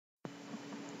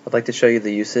I'd like to show you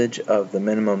the usage of the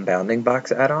minimum bounding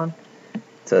box add-on.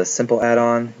 It's a simple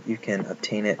add-on. You can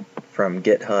obtain it from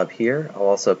GitHub here. I'll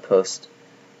also post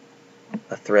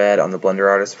a thread on the Blender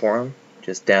Artist forum.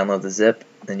 Just download the zip,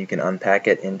 then you can unpack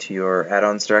it into your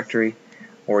add-ons directory,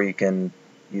 or you can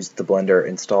use the Blender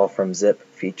install from zip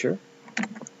feature.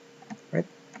 Right.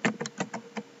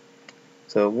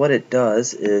 So what it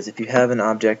does is, if you have an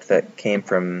object that came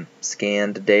from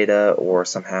scanned data or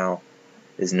somehow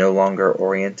is no longer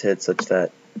oriented such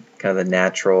that kind of the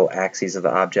natural axes of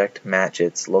the object match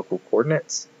its local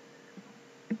coordinates,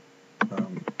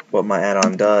 what my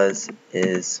add-on does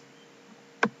is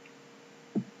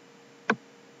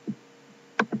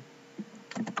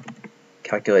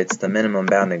calculates the minimum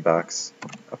bounding box,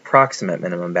 approximate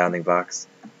minimum bounding box,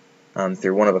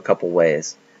 through one of a couple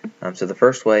ways. So the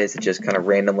first way is it just kind of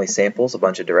randomly samples a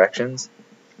bunch of directions,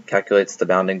 calculates the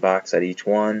bounding box at each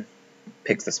one,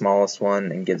 picks the smallest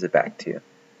one, and gives it back to you.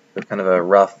 So kind of a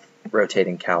rough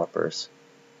rotating calipers.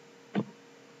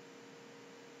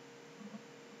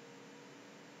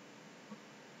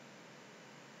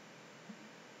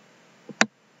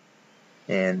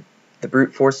 And the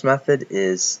brute force method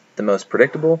is the most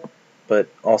predictable, but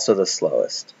also the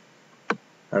slowest.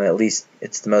 At least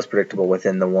it's the most predictable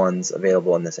within the ones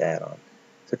available in this add-on.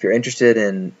 So if you're interested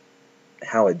in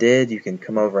how it did, you can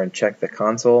come over and check the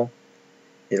console.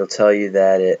 It'll tell you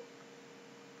that it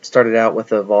started out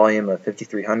with a volume of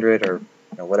 5,300 or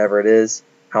whatever it is,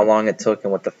 how long it took,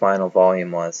 and what the final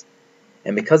volume was.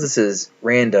 And because this is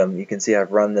random, you can see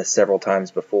I've run this several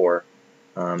times before.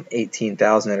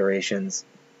 18,000 iterations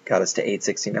got us to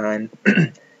 869.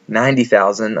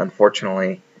 90,000,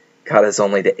 unfortunately, got us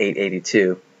only to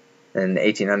 882. And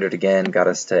 1,800 again got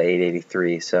us to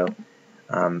 883. So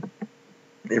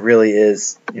it really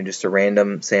is just a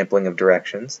random sampling of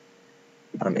directions.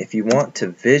 If you want to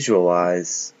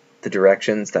visualize the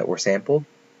directions that were sampled,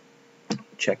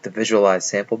 check the Visualize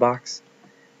Sample box.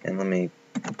 And let me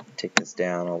take this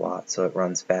down a lot so it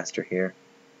runs faster here.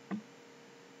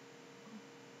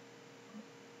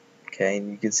 Okay,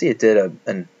 and you can see it did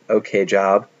an okay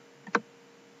job,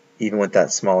 even with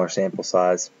that smaller sample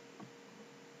size.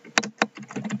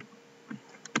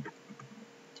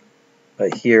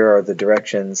 But here are the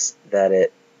directions that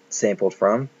it sampled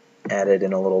from, added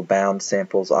in a little bound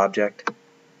samples object.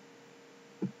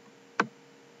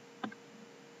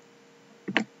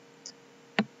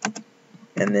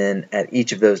 And then at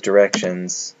each of those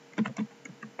directions,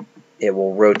 it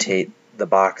will rotate the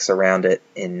box around it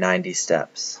in 90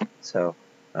 steps. So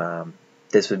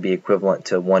this would be equivalent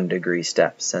to 1 degree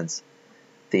steps, since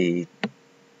the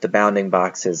bounding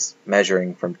box is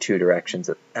measuring from 2 directions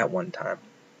at one time.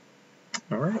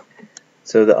 Alright,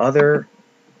 so the other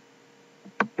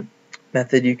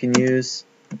method you can use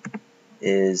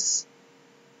is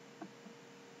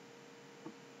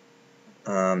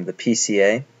the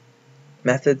PCA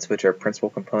methods, which are principal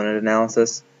component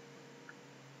analysis.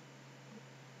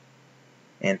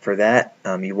 And for that,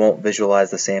 you won't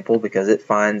visualize the sample because it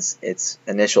finds its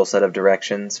initial set of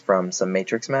directions from some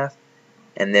matrix math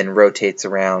and then rotates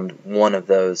around one of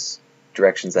those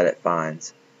directions that it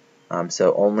finds.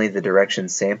 So only the direction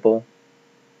sample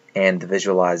and the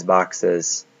visualize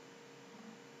boxes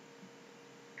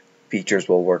features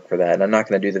will work for that. And I'm not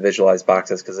going to do the visualize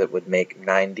boxes because it would make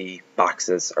 90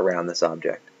 boxes around this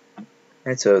object.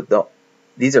 Right, so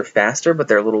these are faster, but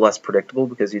they're a little less predictable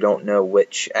because you don't know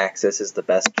which axis is the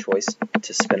best choice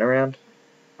to spin around.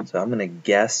 So I'm going to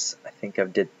guess. I think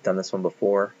I've done this one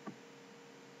before.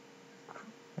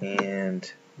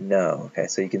 And no. Okay,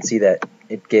 so you can see that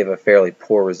it gave a fairly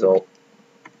poor result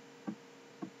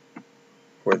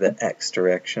for the X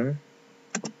direction.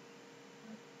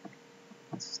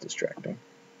 This is distracting.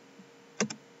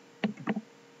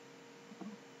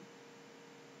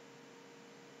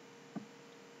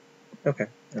 Okay,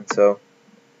 and so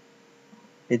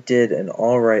it did an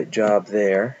alright job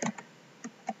there.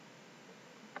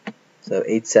 So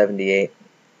 878,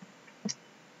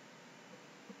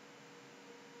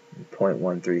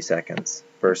 0.13 seconds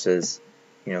versus,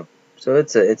 so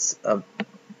it's a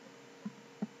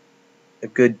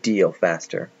good deal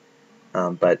faster.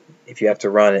 But if you have to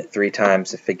run it 3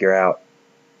 times to figure out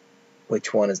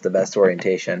which one is the best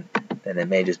orientation, then it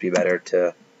may just be better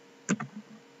to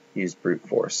use brute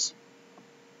force.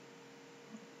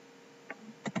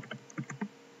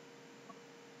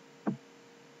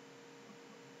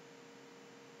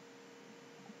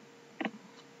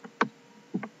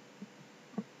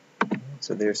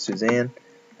 So there's Suzanne.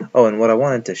 Oh, and what I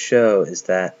wanted to show is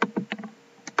that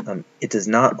it does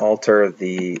not alter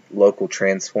the local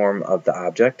transform of the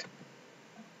object,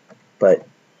 but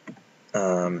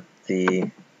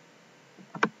the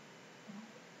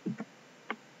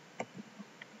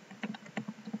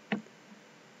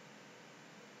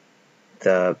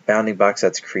the bounding box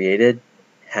that's created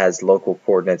has local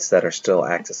coordinates that are still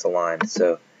axis aligned,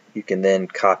 so you can then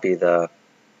copy the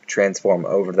transform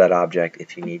over that object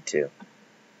if you need to.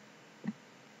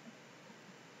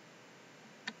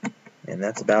 And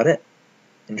that's about it.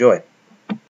 Enjoy.